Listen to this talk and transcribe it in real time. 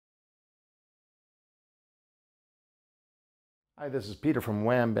Hi, this is Peter from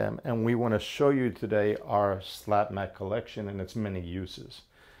Wham Bam, and we want to show you today our slap mat collection and its many uses.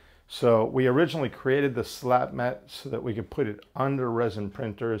 So we originally created the slap mat so that we could put it under resin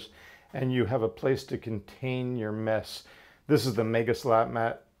printers and you have a place to contain your mess. This is the Mega Slap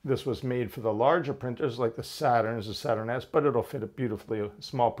Mat. This was made for the larger printers like the Saturns, the Saturn S, but it'll fit it beautifully, a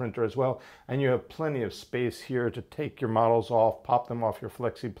small printer as well. And you have plenty of space here to take your models off, pop them off your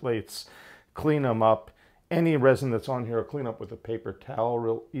flexi plates, clean them up. Any resin that's on here will clean up with a paper towel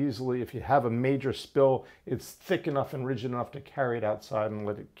real easily. If you have a major spill, it's thick enough and rigid enough to carry it outside and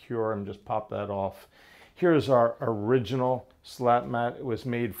let it cure and just pop that off. Here's our original slap mat. It was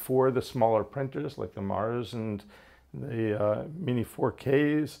made for the smaller printers like the Mars and the Mini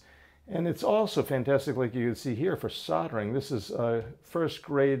 4Ks. And it's also fantastic, like you can see here, for soldering. This is a first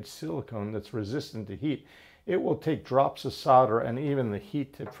grade silicone that's resistant to heat. It will take drops of solder and even the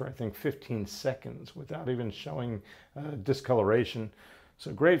heat tip for, I think, 15 seconds without even showing discoloration.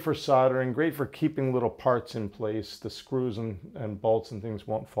 So great for soldering, great for keeping little parts in place. The screws and bolts and things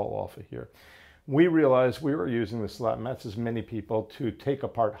won't fall off of here. We realized we were using the slap mats, as many people, to take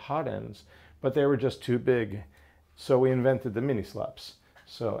apart hot ends, but they were just too big. So we invented the mini slaps.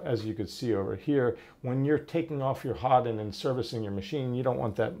 So as you can see over here, when you're taking off your hot end and servicing your machine, you don't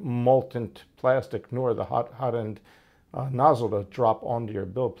want that molten plastic nor the hot end nozzle to drop onto your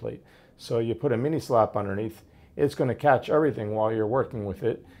build plate. So you put a mini slap underneath. It's going to catch everything while you're working with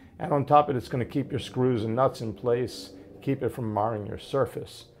it. And on top of it, it's going to keep your screws and nuts in place, keep it from marring your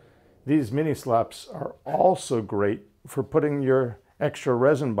surface. These mini slaps are also great for putting your extra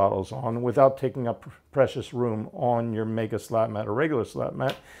resin bottles on without taking up precious room on your Mega Slap Mat or regular slap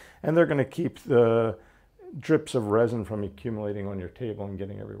mat, and they're going to keep the drips of resin from accumulating on your table and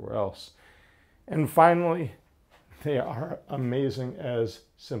getting everywhere else. And finally, they are amazing as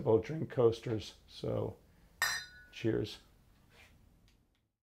simple drink coasters. So cheers.